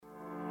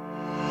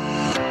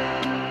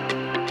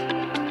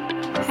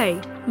Hey,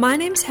 my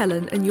name's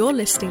Helen and you're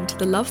listening to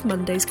the Love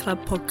Mondays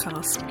Club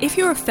podcast. If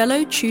you're a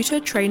fellow tutor,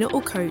 trainer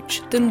or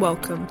coach, then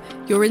welcome.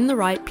 You're in the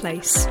right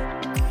place.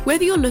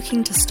 Whether you're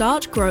looking to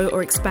start, grow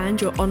or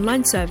expand your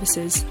online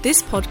services,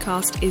 this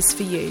podcast is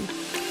for you.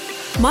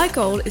 My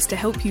goal is to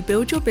help you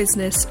build your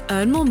business,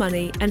 earn more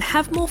money and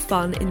have more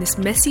fun in this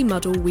messy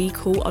muddle we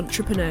call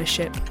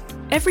entrepreneurship.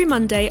 Every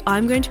Monday,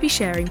 I'm going to be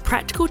sharing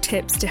practical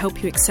tips to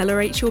help you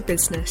accelerate your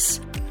business.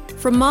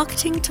 From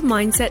marketing to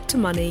mindset to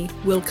money,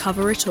 we'll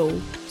cover it all.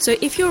 So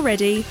if you're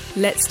ready,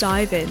 let's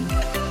dive in.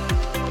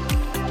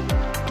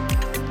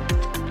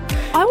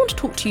 I want to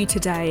talk to you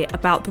today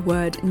about the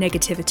word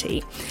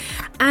negativity.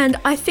 And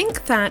I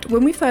think that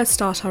when we first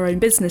start our own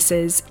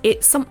businesses,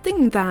 it's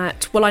something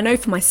that, well, I know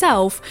for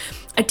myself,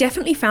 I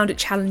definitely found it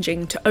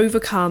challenging to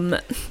overcome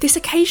this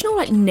occasional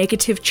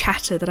negative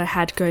chatter that I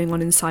had going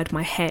on inside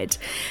my head.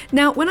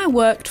 Now, when I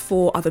worked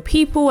for other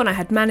people and I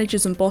had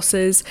managers and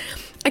bosses,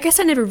 I guess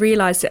I never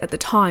realised it at the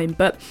time,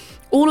 but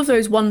all of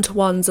those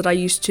one-to-ones that I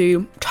used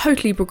to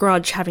totally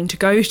begrudge having to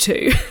go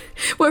to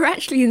were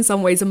actually in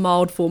some ways a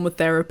mild form of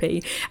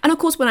therapy. And of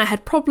course, when I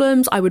had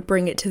problems, I would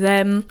bring it to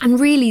them.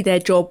 And really their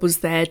job was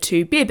there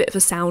to be a bit of a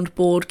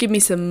soundboard, give me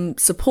some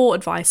support,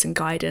 advice and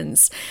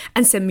guidance,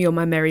 and send me on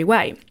my merry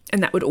way.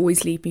 And that would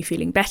always leave me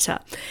feeling better.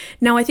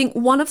 Now, I think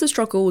one of the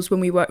struggles when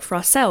we work for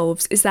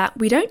ourselves is that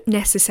we don't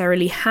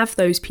necessarily have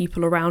those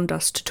people around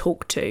us to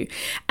talk to.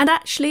 And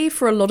actually,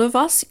 for a lot of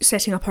us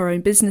setting up our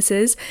own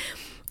businesses,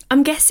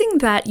 I'm guessing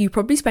that you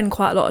probably spend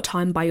quite a lot of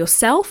time by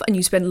yourself and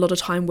you spend a lot of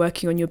time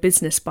working on your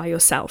business by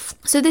yourself.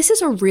 So this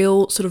is a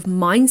real sort of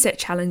mindset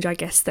challenge, I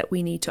guess, that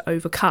we need to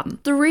overcome.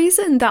 The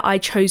reason that I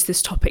chose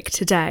this topic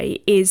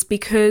today is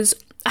because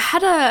I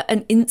had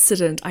an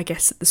incident, I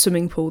guess, at the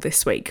swimming pool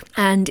this week,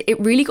 and it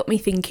really got me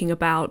thinking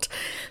about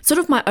sort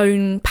of my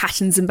own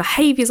patterns and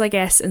behaviours, I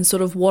guess, and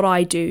sort of what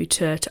I do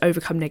to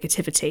overcome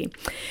negativity.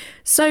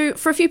 So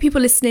for a few people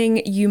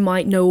listening, you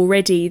might know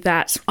already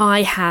that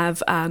I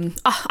have,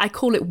 I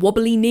call it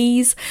wobbly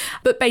knees,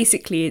 but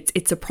basically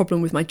it's a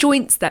problem with my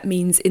joints. That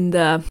means in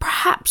the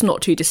perhaps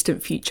not too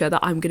distant future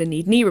that I'm going to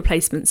need knee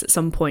replacements at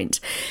some point.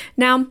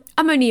 Now,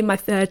 I'm only in my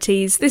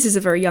 30s. This is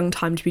a very young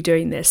time to be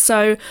doing this.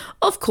 So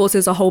of course,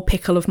 there's a whole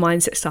pickle of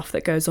mindset stuff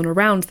that goes on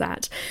around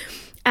that.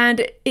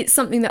 And it's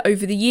something that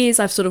over the years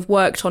I've sort of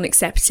worked on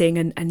accepting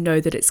and know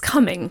that it's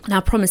coming. Now,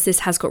 I promise this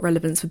has got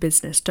relevance for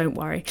business, don't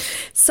worry.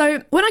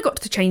 So when I got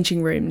to the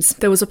changing rooms,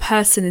 there was a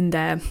person in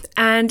there.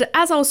 And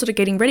as I was sort of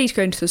getting ready to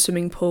go into the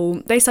swimming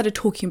pool, they started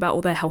talking about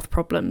all their health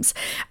problems.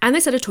 And they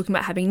started talking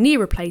about having knee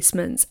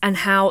replacements and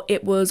how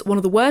it was one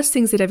of the worst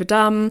things they'd ever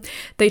done.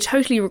 They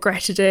totally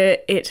regretted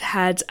it. It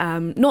had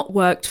not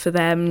worked for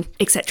them,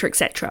 etc.,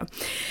 etc.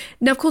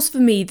 Now, of course, for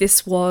me,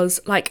 this was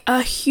like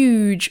a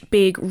huge,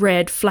 big,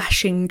 red,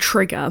 flashing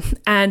trigger,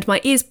 and my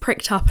ears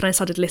pricked up and I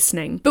started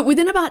listening. But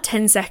within about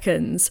 10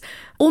 seconds,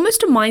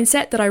 almost a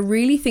mindset that I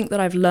really think that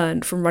I've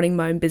learned from running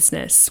my own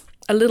business,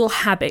 a little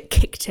habit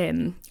kicked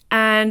in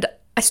and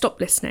I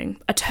stopped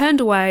listening. I turned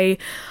away.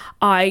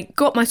 I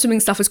got my swimming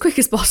stuff as quick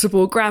as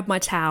possible, grabbed my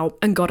towel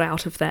and got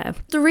out of there.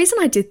 The reason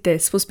I did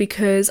this was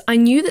because I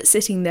knew that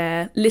sitting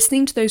there,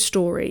 listening to those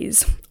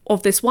stories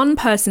of this one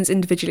person's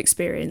individual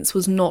experience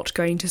was not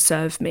going to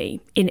serve me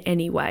in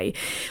any way.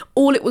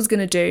 All it was going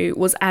to do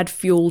was add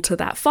fuel to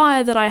that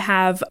fire that I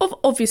have of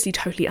obviously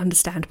totally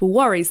understandable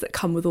worries that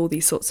come with all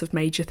these sorts of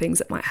major things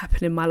that might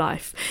happen in my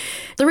life.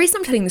 The reason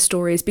I'm telling this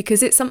story is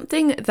because it's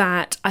something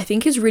that I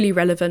think is really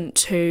relevant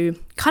to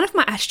kind of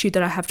my attitude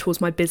that I have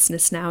towards my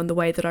business now and the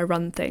way that I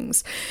run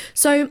things.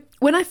 So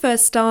when I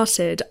first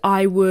started,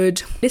 I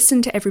would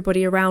listen to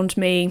everybody around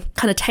me,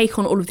 kind of take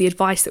on all of the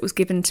advice that was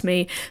given to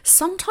me,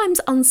 sometimes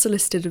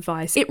unsolicited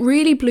advice. It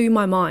really blew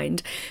my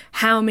mind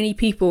how many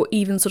people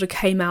even sort of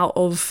came out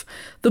of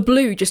the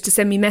blue just to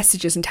send me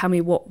messages and tell me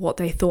what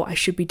they thought I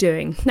should be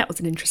doing. That was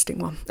an interesting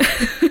one.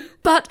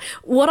 But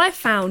what I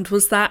found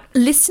was that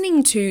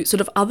listening to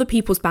sort of other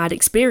people's bad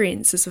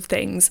experiences of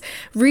things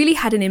really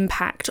had an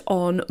impact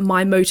on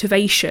my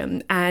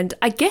motivation and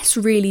I guess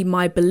really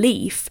my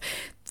belief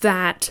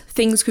that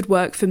things could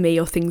work for me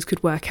or things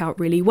could work out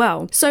really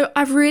well. So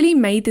I've really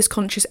made this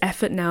conscious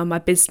effort now in my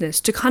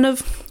business to kind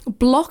of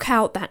block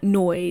out that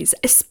noise,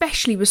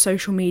 especially with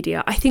social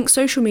media. I think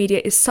social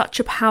media is such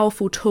a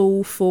powerful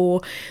tool for,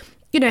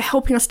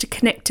 helping us to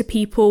connect to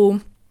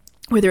people,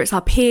 whether it's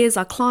our peers,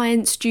 our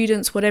clients,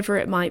 students, whatever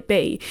it might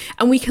be.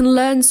 And we can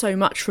learn so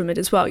much from it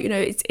as well.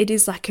 It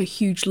is like a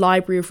huge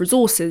library of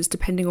resources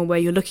depending on where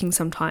you're looking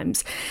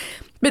sometimes.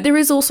 But there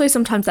is also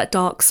sometimes that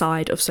dark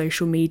side of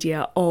social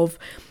media of,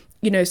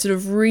 sort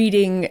of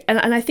reading.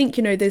 And I think,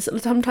 there's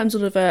sometimes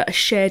sort of a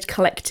shared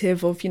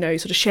collective of,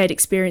 sort of shared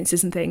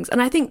experiences and things.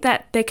 And I think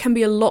that there can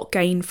be a lot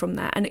gained from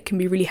that and it can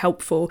be really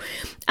helpful.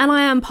 And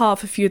I am part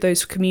of a few of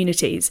those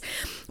communities.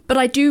 But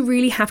I do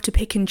really have to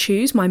pick and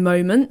choose my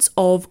moments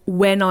of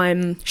when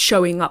I'm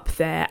showing up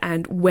there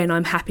and when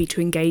I'm happy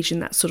to engage in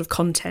that sort of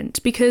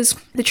content, because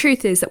the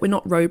truth is that we're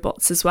not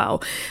robots as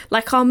well.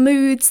 Like, our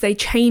moods, they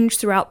change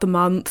throughout the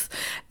month.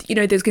 You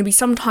know, there's going to be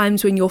some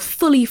times when you're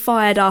fully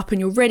fired up and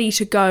you're ready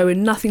to go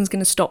and nothing's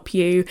going to stop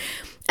you.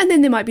 And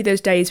then there might be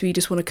those days where you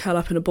just want to curl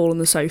up in a ball on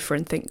the sofa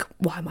and think,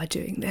 why am I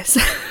doing this?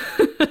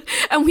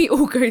 And we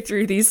all go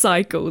through these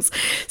cycles.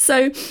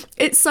 So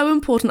it's so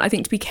important, I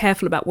think, to be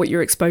careful about what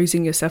you're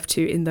exposing yourself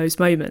to in those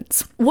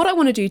moments. What I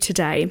want to do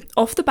today,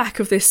 off the back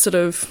of this sort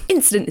of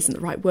incident isn't the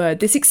right word,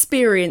 this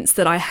experience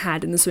that I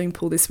had in the swimming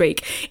pool this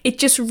week, it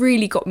just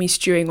really got me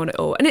stewing on it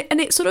all.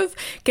 And it sort of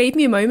gave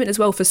me a moment as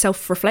well for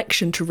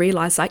self-reflection to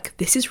realise, like,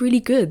 this is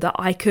really good that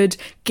I could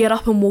get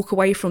up and walk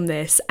away from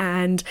this.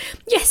 And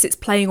yes, it's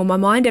playing on my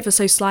mind ever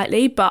so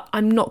slightly, but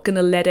I'm not going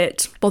to let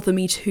it bother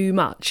me too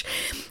much.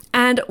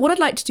 And what I'd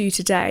like to do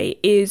today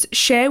is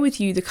share with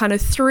you the kind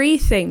of 3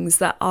 things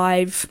that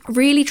I've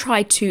really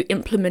tried to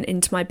implement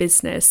into my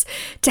business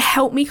to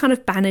help me kind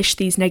of banish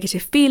these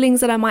negative feelings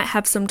that I might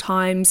have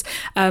sometimes,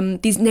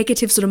 these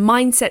negative sort of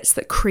mindsets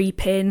that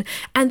creep in,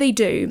 and they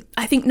do.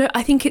 I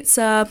think it's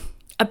a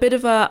bit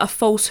of a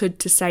falsehood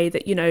to say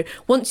that, you know,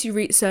 once you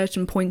reach a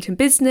certain point in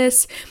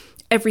business,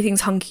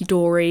 everything's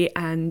hunky-dory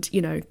and,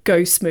 you know,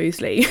 goes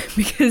smoothly,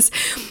 because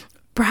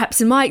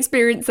perhaps in my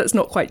experience, that's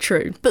not quite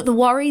true. But the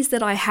worries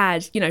that I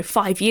had, you know,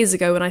 5 years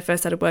ago when I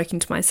first started working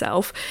to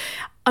myself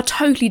are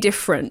totally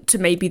different to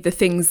maybe the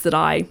things that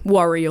I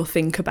worry or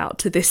think about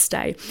to this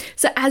day.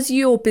 So as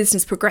your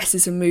business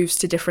progresses and moves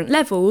to different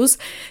levels,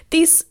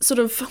 these sort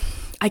of,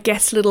 I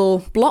guess, little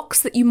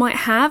blocks that you might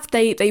have,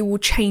 they will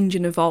change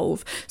and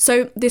evolve.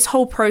 So this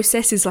whole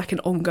process is like an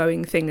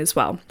ongoing thing as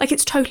well. Like,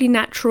 it's totally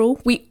natural.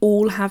 We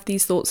all have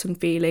these thoughts and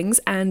feelings,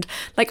 and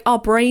like, our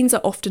brains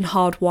are often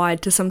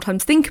hardwired to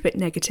sometimes think a bit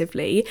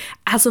negatively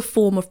as a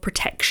form of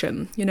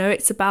protection. You know,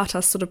 it's about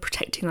us sort of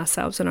protecting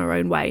ourselves in our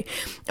own way.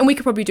 And we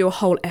could probably do a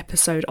whole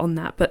episode on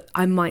that, but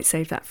I might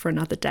save that for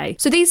another day.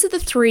 So these are the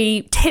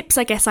 3 tips,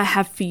 I guess, I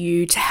have for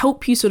you to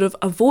help you sort of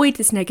avoid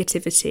this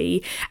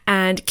negativity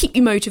and keep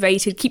you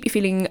motivated, keep you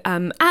feeling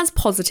as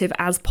positive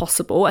as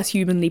possible, as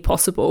humanly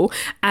possible,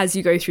 as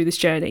you go through this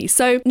journey.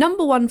 So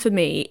number 1 for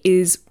me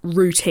is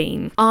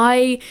routine.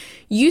 I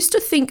used to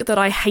think that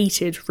I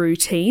hated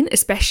routine,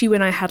 especially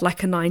when I had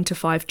like a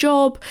 9-to-5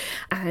 job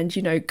and,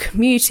 you know,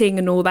 commuting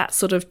and all that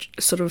sort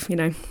of, you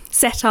know,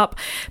 setup.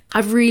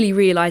 I've really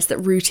realised that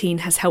routine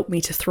has helped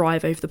me to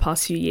thrive over the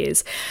past few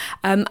years.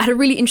 I had a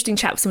really interesting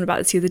chat with someone about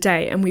this the other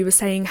day, and we were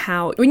saying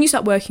how when you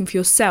start working for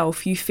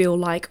yourself, you feel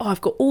like, oh,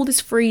 I've got all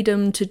this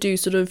freedom to do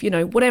sort of, you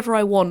know, whatever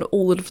I want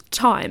all of the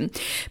time.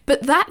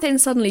 But that then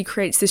suddenly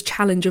creates this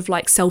challenge of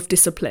like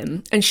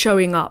self-discipline and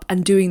showing up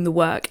and doing the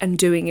work and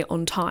doing it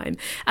on time.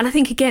 And I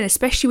think, again,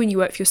 especially when you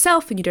work for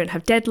yourself and you don't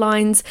have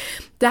deadlines,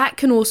 that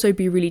can also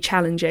be really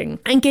challenging.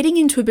 And getting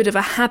into a bit of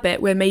a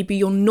habit where maybe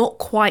you're not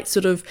quite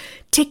sort of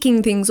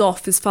ticking things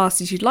off as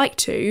fast as you'd like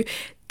to,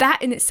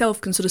 that in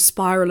itself can sort of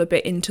spiral a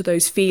bit into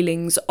those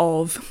feelings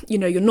of, you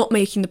know, you're not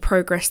making the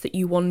progress that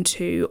you want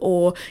to,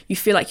 or you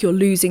feel like you're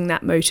losing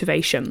that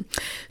motivation.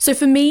 So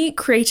for me,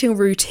 creating a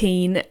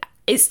routine,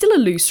 it's still a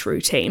loose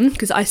routine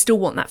because I still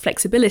want that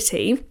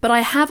flexibility, but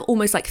I have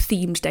almost like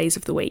themed days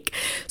of the week.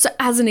 So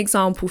as an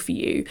example for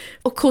you,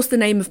 of course, the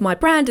name of my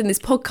brand in this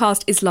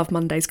podcast is Love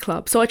Mondays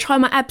Club. So I try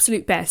my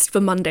absolute best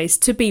for Mondays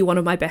to be one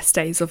of my best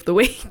days of the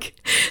week.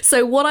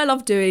 So what I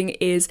love doing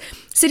is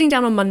sitting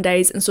down on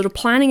Mondays and sort of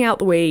planning out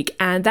the week.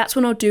 And that's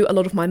when I'll do a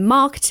lot of my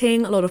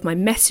marketing, a lot of my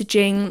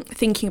messaging,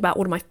 thinking about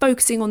what am I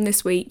focusing on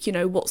this week, you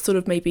know, what sort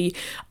of maybe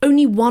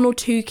only 1 or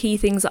 2 key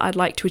things that I'd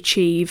like to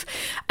achieve.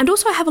 And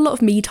also I have a lot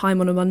of me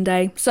time on a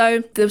Monday.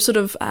 So the sort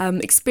of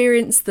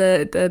experience,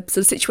 the sort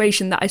of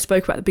situation that I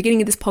spoke about at the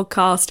beginning of this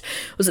podcast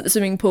was at the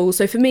swimming pool.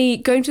 So for me,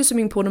 going to the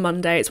swimming pool on a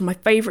Monday, it's one of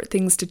my favourite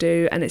things to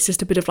do, and it's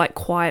just a bit of like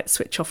quiet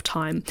switch off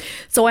time.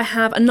 So I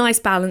have a nice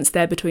balance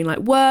there between like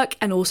work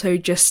and also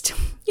just,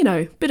 you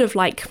know, bit of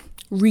like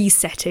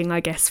resetting, I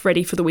guess,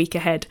 ready for the week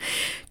ahead.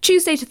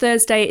 Tuesday to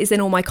Thursday is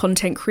then all my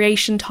content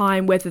creation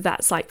time, whether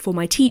that's like for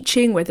my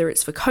teaching, whether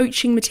it's for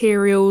coaching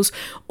materials,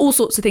 all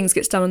sorts of things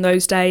gets done on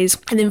those days.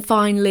 And then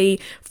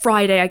finally,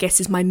 Friday, I guess,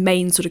 is my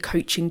main sort of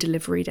coaching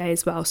delivery day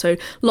as well. So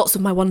lots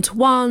of my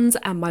one-to-ones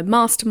and my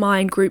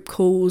mastermind group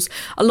calls,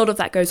 a lot of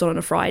that goes on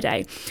a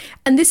Friday.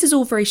 And this is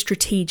all very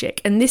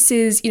strategic. And this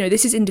is, you know,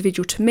 this is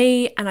individual to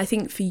me. And I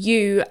think for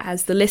you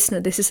as the listener,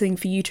 this is something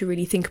for you to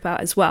really think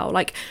about as well,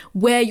 like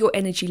where your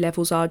energy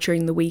levels are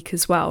during the week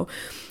as well.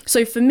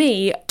 So for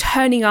me,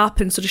 turning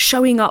up and sort of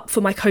showing up for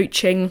my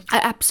coaching,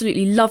 I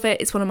absolutely love it.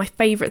 It's one of my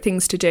favorite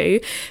things to do.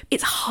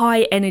 It's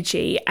high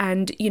energy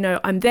and, you know,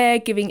 I'm there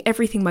giving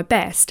everything my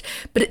best.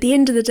 But at the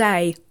end of the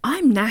day,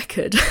 I'm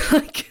knackered.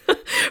 Like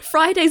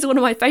Fridays are one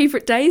of my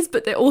favorite days,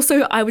 but they're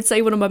also, I would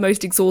say, one of my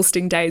most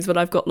exhausting days when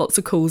I've got lots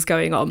of calls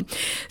going on.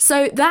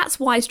 So that's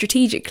why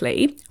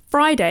strategically,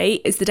 Friday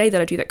is the day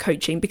that I do that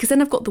coaching, because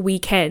then I've got the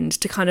weekend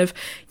to kind of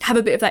have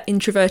a bit of that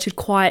introverted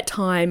quiet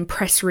time,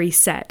 press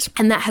reset.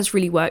 And that has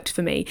really worked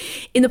for me.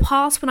 In the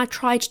past, when I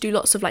tried to do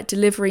lots of like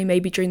delivery,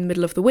 maybe during the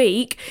middle of the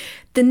week,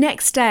 the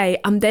next day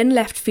I'm then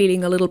left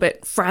feeling a little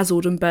bit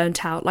frazzled and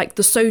burnt out. Like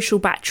the social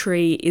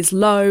battery is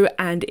low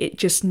and it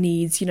just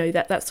needs,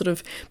 that sort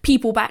of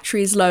people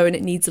battery is low and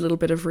it needs a little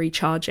bit of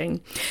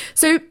recharging.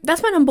 So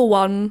that's my number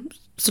one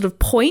sort of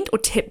point or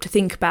tip to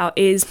think about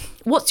is,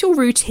 what's your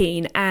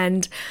routine?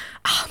 And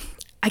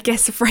I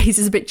guess the phrase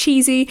is a bit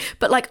cheesy,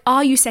 but like,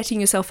 are you setting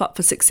yourself up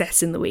for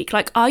success in the week?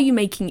 Like, are you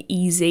making it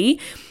easy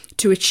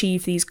to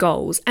achieve these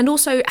goals? And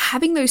also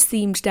having those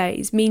themed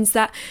days means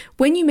that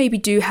when you maybe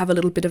do have a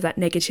little bit of that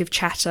negative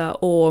chatter,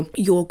 or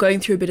you're going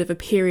through a bit of a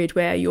period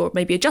where you're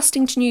maybe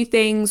adjusting to new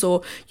things,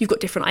 or you've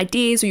got different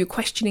ideas, or you're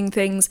questioning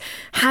things,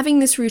 having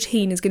this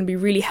routine is going to be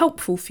really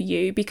helpful for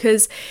you,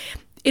 because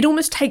it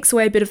almost takes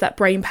away a bit of that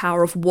brain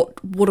power of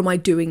what am I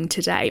doing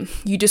today?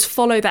 You just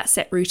follow that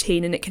set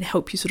routine and it can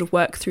help you sort of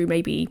work through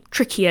maybe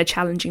trickier,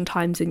 challenging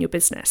times in your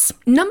business.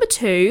 Number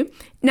 2,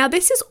 now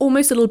this is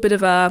almost a little bit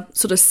of a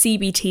sort of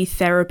CBT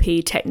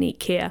therapy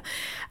technique here.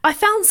 I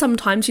found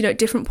sometimes, at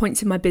different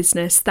points in my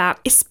business that,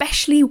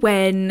 especially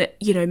when,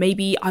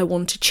 maybe I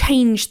want to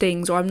change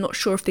things or I'm not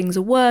sure if things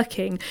are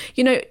working,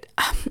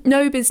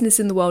 no business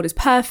in the world is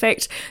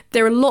perfect.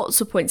 There are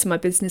lots of points in my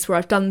business where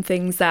I've done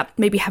things that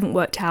maybe haven't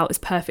worked out as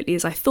perfectly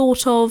as I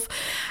thought of.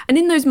 And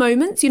in those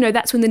moments,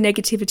 that's when the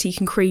negativity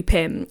can creep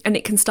in and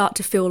it can start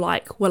to feel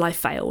like, well, I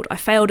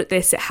failed at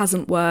this. It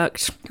hasn't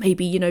worked.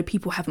 Maybe,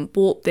 people haven't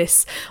bought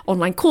this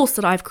online course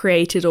that I've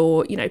created,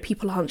 or,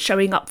 people aren't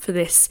showing up for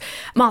this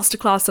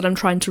masterclass that I'm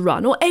trying to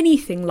run, or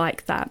anything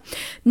like that.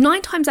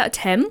 9 times out of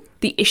 10,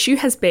 the issue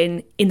has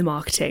been in the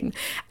marketing.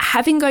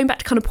 Going back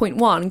to kind of point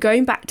 1,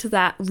 going back to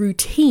that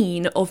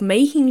routine of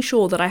making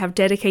sure that I have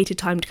dedicated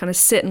time to kind of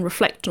sit and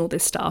reflect on all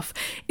this stuff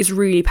is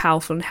really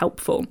powerful and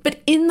helpful.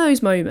 But in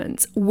those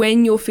moments,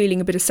 when you're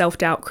feeling a bit of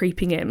self-doubt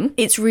creeping in,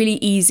 it's really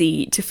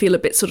easy to feel a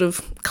bit sort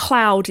of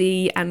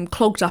cloudy and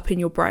clogged up in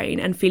your brain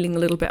and feeling a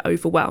little bit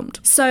overwhelmed.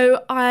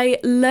 So I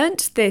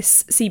learnt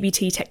this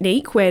CBT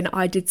technique when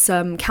I did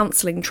some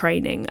counselling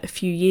training a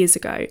few years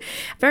ago.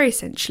 Very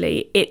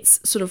essentially, it's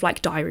sort of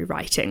like diary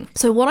writing.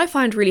 So what I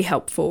find really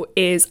helpful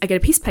is I get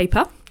a piece of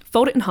paper,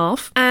 fold it in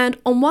half, and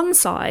on one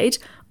side,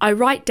 I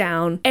write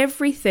down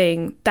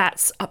everything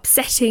that's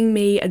upsetting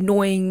me,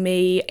 annoying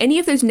me, any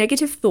of those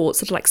negative thoughts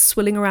that are like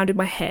swirling around in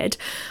my head.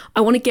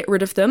 I want to get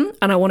rid of them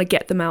and I want to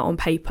get them out on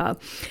paper.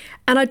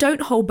 And I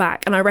don't hold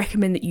back, and I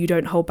recommend that you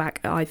don't hold back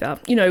either.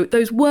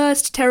 Those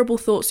worst, terrible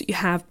thoughts that you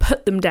have,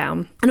 put them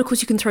down. And of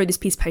course, you can throw this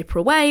piece of paper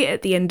away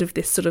at the end of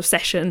this sort of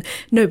session.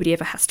 Nobody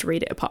ever has to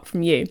read it apart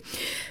from you.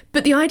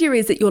 But the idea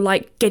is that you're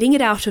like getting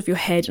it out of your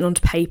head and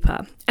onto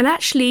paper. And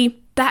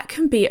actually, that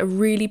can be a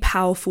really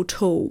powerful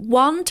tool.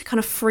 1, to kind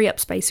of free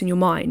up space in your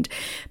mind,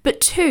 but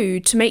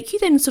 2, to make you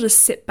then sort of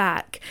sit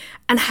back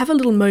and have a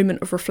little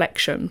moment of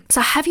reflection.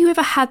 So have you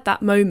ever had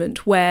that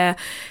moment where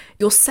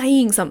you're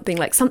saying something,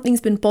 like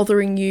something's been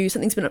bothering you,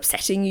 something's been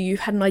upsetting you,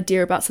 you've had an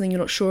idea about something you're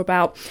not sure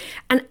about,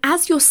 and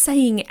as you're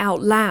saying it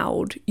out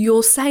loud,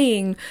 you're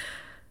saying,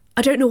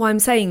 I don't know why I'm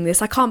saying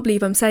this, I can't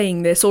believe I'm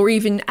saying this, or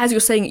even as you're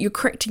saying it, you're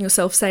correcting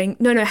yourself saying,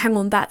 no, hang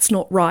on, that's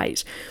not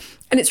right.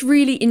 And it's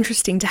really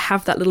interesting to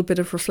have that little bit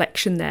of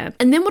reflection there.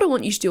 And then what I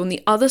want you to do on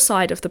the other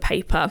side of the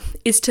paper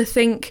is to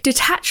think,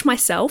 detach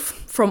myself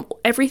from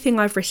everything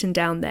I've written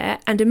down there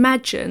and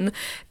imagine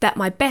that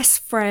my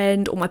best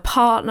friend or my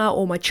partner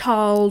or my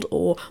child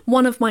or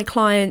one of my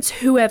clients,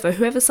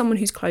 whoever someone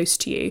who's close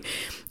to you,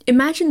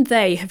 imagine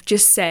they have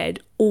just said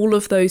all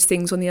of those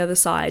things on the other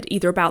side,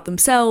 either about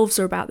themselves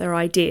or about their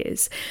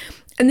ideas.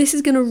 And this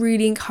is going to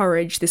really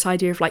encourage this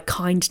idea of like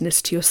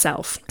kindness to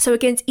yourself. So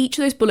against each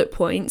of those bullet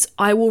points,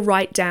 I will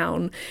write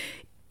down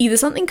either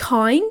something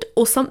kind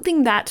or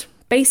something that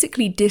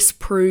basically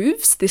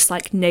disproves this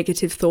like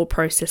negative thought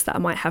process that I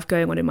might have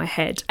going on in my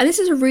head. And this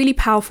is a really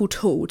powerful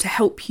tool to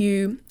help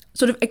you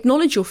sort of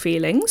acknowledge your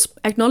feelings,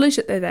 acknowledge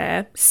that they're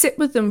there, sit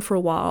with them for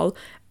a while,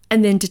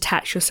 and then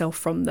detach yourself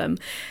from them.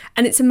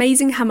 And it's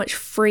amazing how much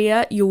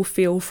freer you'll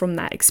feel from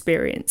that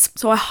experience.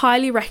 So I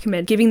highly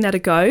recommend giving that a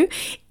go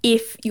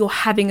if you're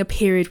having a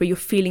period where you're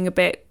feeling a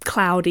bit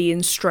cloudy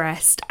and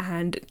stressed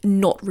and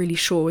not really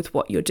sure with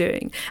what you're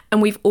doing.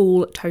 And we've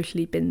all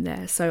totally been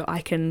there, so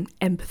I can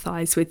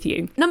empathise with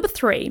you. Number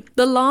 3,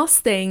 the last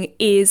thing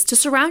is to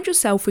surround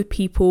yourself with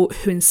people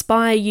who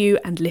inspire you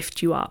and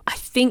lift you up. I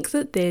think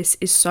that this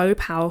is so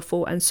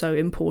powerful and so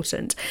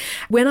important.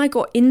 When I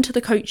got into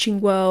the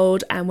coaching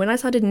world and when I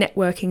started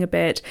networking a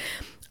bit,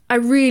 I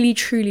really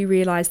truly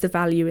realised the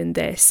value in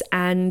this,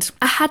 and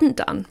I hadn't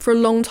done for a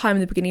long time in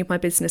the beginning of my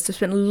business. I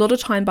spent a lot of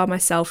time by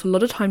myself, a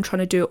lot of time trying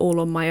to do it all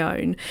on my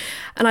own,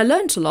 and I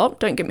learned a lot,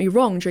 don't get me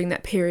wrong, during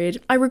that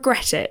period. I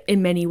regret it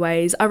in many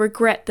ways. I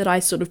regret that I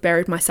sort of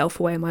buried myself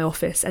away in my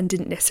office and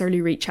didn't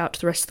necessarily reach out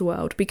to the rest of the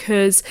world,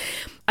 because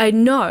I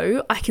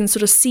know I can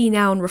sort of see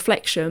now in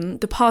reflection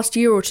the past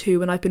year or two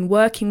when I've been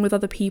working with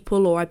other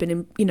people, or I've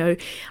been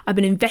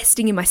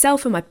investing in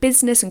myself and my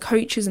business and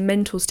coaches and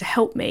mentors to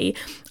help me.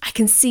 I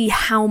can see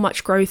how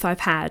much growth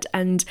I've had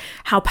and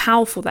how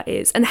powerful that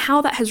is, and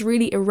how that has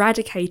really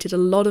eradicated a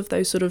lot of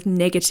those sort of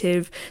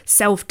negative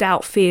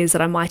self-doubt fears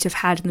that I might have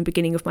had in the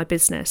beginning of my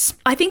business.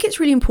 I think it's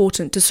really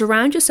important to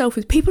surround yourself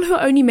with people who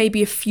are only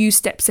maybe a few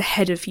steps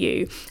ahead of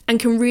you and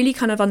can really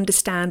kind of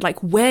understand like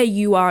where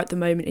you are at the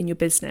moment in your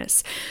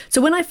business.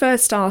 So when I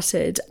first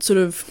started sort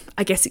of,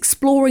 I guess,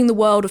 exploring the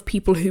world of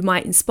people who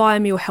might inspire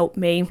me or help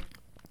me,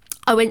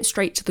 I went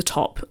straight to the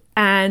top.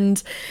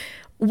 And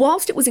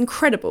whilst it was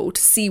incredible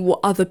to see what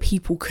other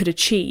people could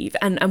achieve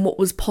and what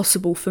was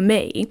possible for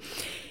me,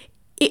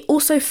 it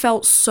also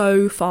felt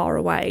so far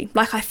away.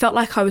 Like I felt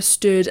like I was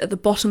stood at the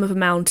bottom of a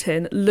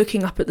mountain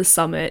looking up at the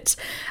summit.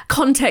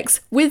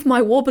 Context, with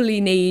my wobbly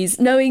knees,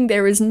 knowing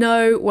there is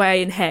no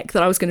way in heck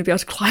that I was going to be able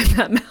to climb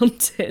that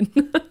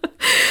mountain.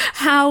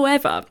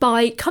 However,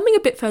 by coming a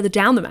bit further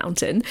down the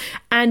mountain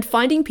and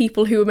finding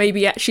people who are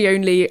maybe actually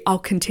only, I'll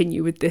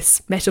continue with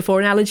this metaphor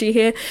analogy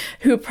here,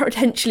 who are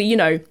potentially,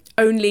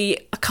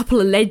 only a couple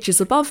of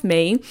ledges above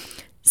me,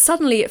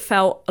 suddenly it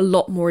felt a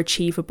lot more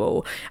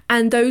achievable.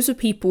 And those were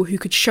people who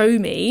could show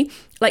me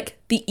like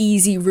the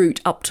easy route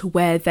up to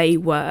where they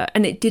were,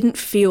 and it didn't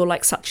feel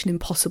like such an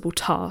impossible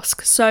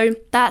task. So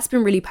that's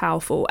been really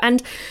powerful.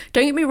 And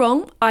don't get me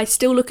wrong, I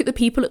still look at the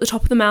people at the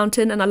top of the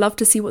mountain and I love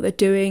to see what they're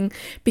doing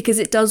because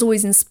it does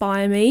always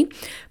inspire me.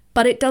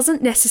 But it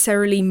doesn't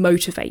necessarily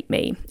motivate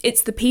me.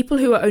 It's the people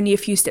who are only a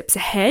few steps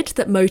ahead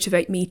that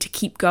motivate me to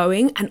keep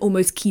going and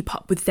almost keep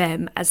up with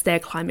them as they're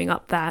climbing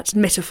up that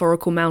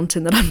metaphorical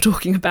mountain that I'm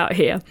talking about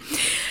here.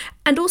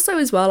 And also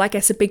as well, I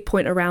guess a big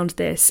point around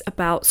this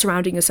about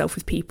surrounding yourself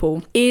with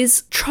people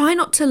is try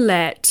not to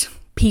let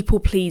people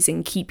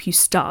pleasing keep you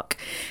stuck.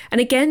 And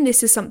again,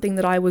 this is something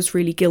that I was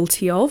really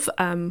guilty of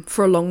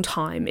for a long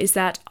time, is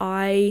that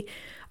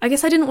I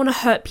guess I didn't want to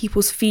hurt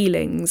people's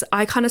feelings.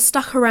 I kind of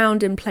stuck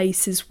around in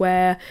places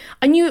where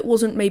I knew it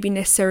wasn't maybe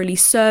necessarily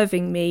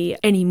serving me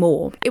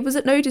anymore. It was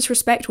at no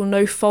disrespect or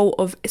no fault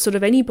of sort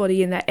of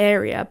anybody in that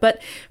area.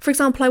 But for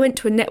example, I went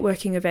to a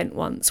networking event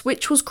once,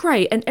 which was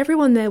great, and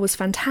everyone there was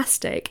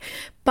fantastic.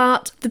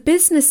 But the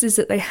businesses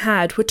that they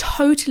had were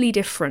totally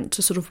different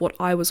to sort of what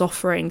I was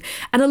offering.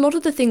 And a lot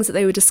of the things that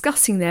they were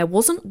discussing there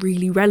wasn't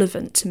really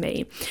relevant to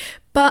me.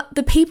 But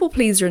the people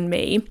pleaser in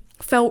me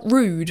felt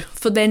rude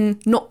for then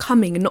not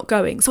coming and not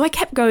going. So I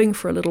kept going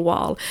for a little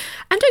while.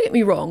 And don't get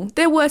me wrong,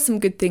 there were some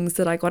good things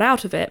that I got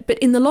out of it. But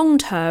in the long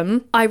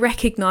term, I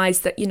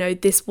recognized that,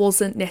 this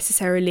wasn't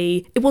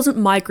necessarily, it wasn't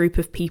my group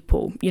of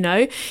people,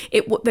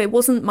 there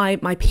wasn't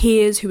my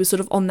peers who were sort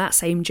of on that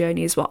same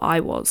journey as what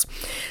I was.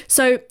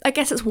 So I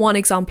guess it's one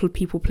example of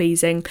people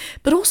pleasing,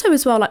 but also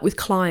as well, like with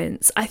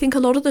clients, I think a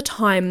lot of the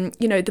time,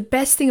 the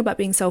best thing about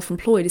being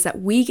self-employed is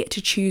that we get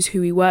to choose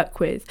who we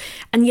work with.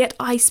 And yet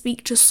I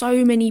speak to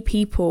so many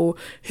people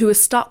who are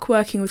stuck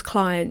working with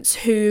clients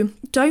who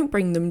don't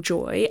bring them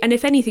joy, and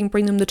if anything,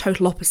 bring them the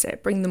total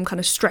opposite, bring them kind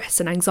of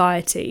stress and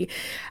anxiety,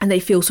 and they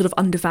feel sort of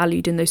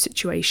undervalued in those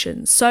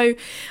situations. So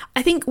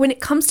I think when it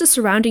comes to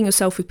surrounding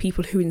yourself with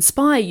people who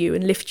inspire you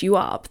and lift you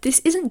up, this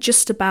isn't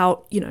just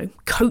about,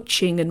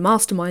 coaching and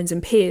masterminds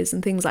and peers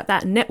and things like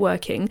that and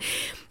networking.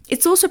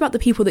 It's also about the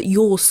people that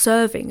you're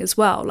serving as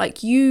well.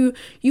 Like you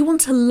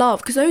want to love,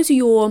 because those are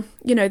your,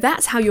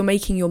 that's how you're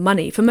making your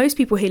money. For most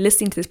people here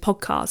listening to this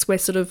podcast, we're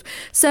sort of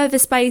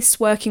service-based,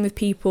 working with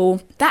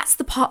people. That's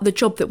the part of the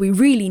job that we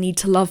really need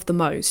to love the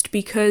most,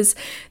 because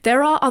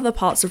there are other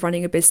parts of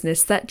running a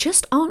business that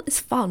just aren't as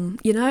fun,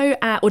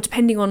 or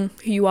depending on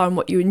who you are and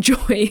what you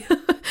enjoy.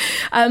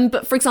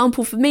 But for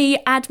example, for me,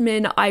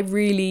 admin, I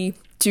really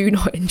do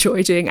not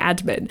enjoy doing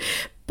admin.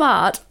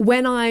 But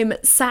when I'm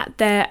sat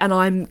there and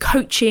I'm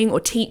coaching or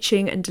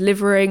teaching and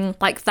delivering,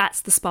 like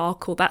that's the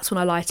sparkle, that's when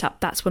I light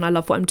up, that's when I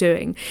love what I'm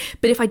doing.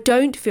 But if I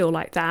don't feel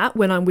like that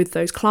when I'm with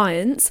those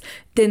clients,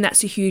 then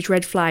that's a huge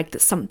red flag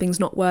that something's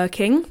not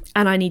working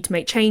and I need to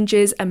make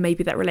changes, and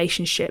maybe that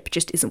relationship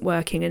just isn't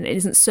working and it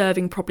isn't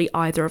serving probably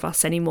either of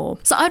us anymore.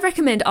 So I'd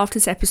recommend after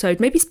this episode,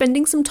 maybe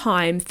spending some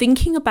time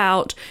thinking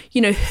about,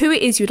 who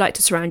it is you'd like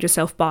to surround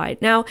yourself by.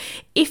 Now,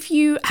 if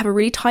you have a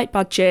really tight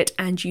budget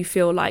and you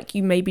feel like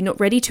you maybe not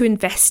ready to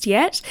invest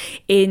yet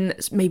in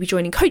maybe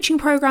joining coaching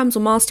programs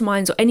or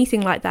masterminds or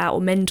anything like that,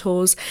 or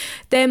mentors,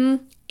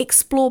 then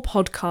explore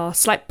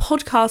podcasts. Like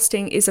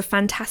podcasting is a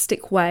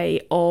fantastic way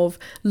of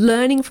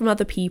learning from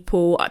other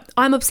people.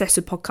 I'm obsessed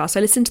with podcasts. I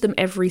listen to them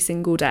every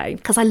single day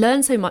because I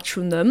learn so much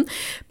from them.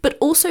 But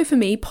also for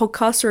me,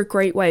 podcasts are a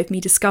great way of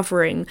me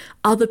discovering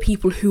other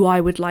people who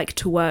I would like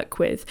to work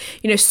with.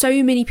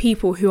 So many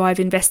people who I've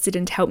invested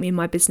in to help me in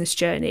my business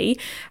journey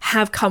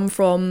have come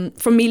from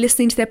me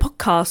listening to their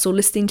podcasts or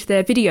listening to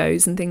their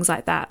videos and things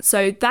like that.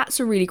 So that's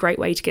a really great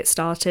way to get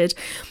started.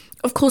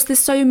 Of course, there's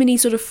so many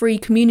sort of free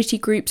community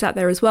groups out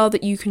there as well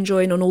that you can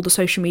join on all the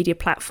social media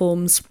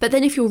platforms. But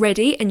then if you're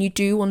ready and you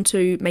do want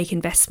to make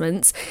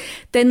investments,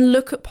 then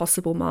look at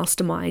possible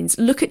masterminds,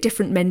 look at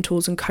different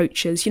mentors and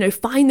coaches,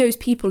 find those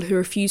people who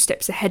are a few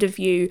steps ahead of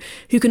you,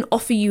 who can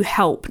offer you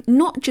help,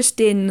 not just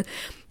in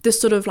the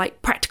sort of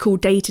like practical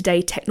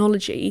day-to-day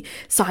technology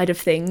side of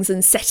things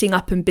and setting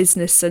up in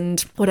business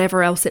and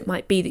whatever else it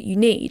might be that you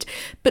need.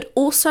 But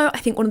also, I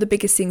think one of the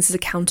biggest things is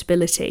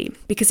accountability,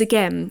 because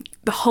again,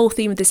 the whole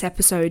theme of this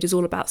episode is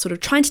all about sort of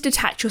trying to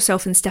detach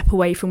yourself and step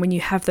away from when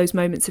you have those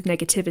moments of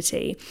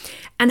negativity,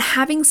 and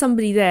having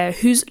somebody there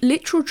whose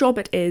literal job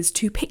it is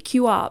to pick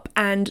you up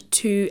and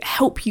to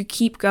help you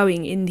keep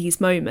going in these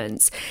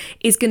moments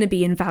is going to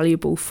be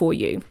invaluable for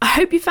you. I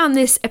hope you found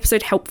this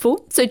episode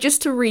helpful. So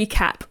just to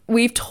recap,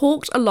 we've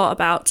talked a lot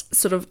about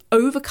sort of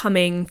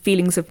overcoming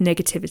feelings of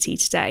negativity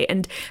today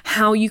and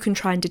how you can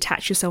try and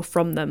detach yourself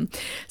from them.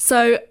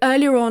 So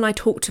earlier on, I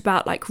talked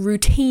about like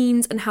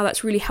routines and how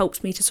that's really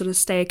helped me to sort of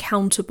stay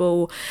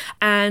accountable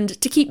and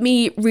to keep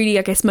me really,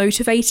 I guess,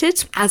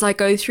 motivated as I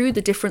go through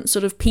the different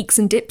sort of peaks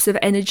and dips of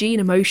energy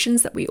and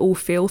emotions that we all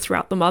feel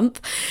throughout the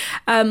month.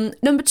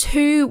 Number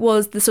 2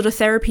 was the sort of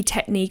therapy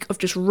technique of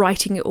just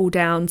writing it all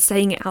down,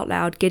 saying it out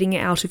loud, getting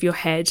it out of your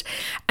head,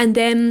 and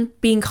then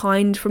being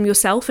kind from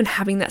yourself and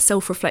having that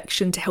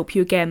self-reflection to help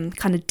you again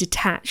kind of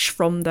detach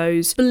from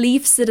those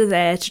beliefs that are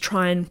there to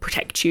try and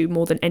protect you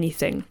more than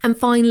anything. And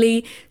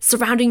finally,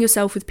 surrounding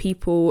yourself with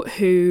people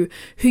who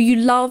you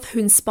love, who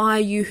inspire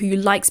you, who you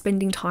like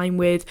spending time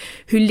with,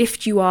 who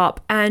lift you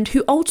up, and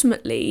who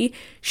ultimately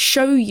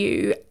show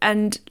you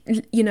and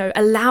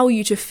allow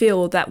you to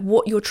feel that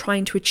what you're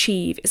trying to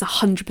achieve is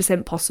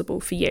 100% possible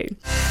for you.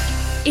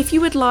 If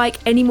you would like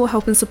any more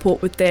help and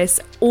support with this,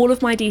 all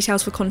of my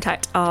details for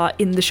contact are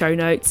in the show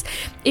notes.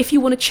 If you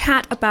want to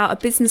chat about a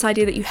business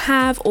idea that you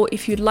have, or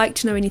if you'd like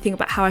to know anything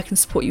about how I can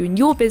support you in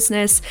your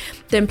business,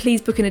 then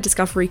please book in a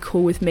discovery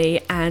call with me,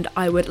 and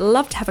I would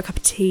love to have a cup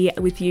of tea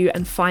with you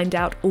and find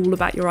out all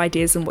about your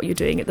ideas and what you're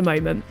doing at the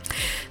moment.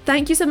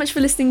 Thank you so much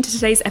for listening to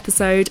today's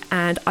episode,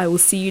 and I will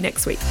see you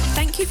next week.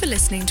 Thank you for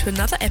listening to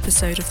another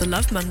episode of the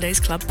Love Mondays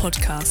Club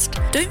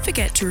podcast. Don't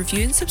forget to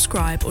review and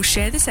subscribe or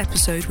share this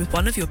episode with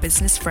one of your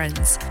business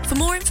friends. For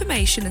more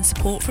information and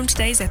support from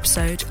today's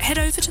episode, head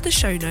over to the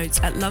show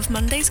notes at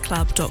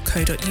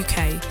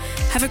lovemondaysclub.co.uk.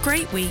 Have a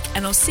great week,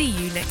 and I'll see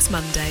you next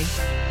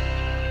Monday.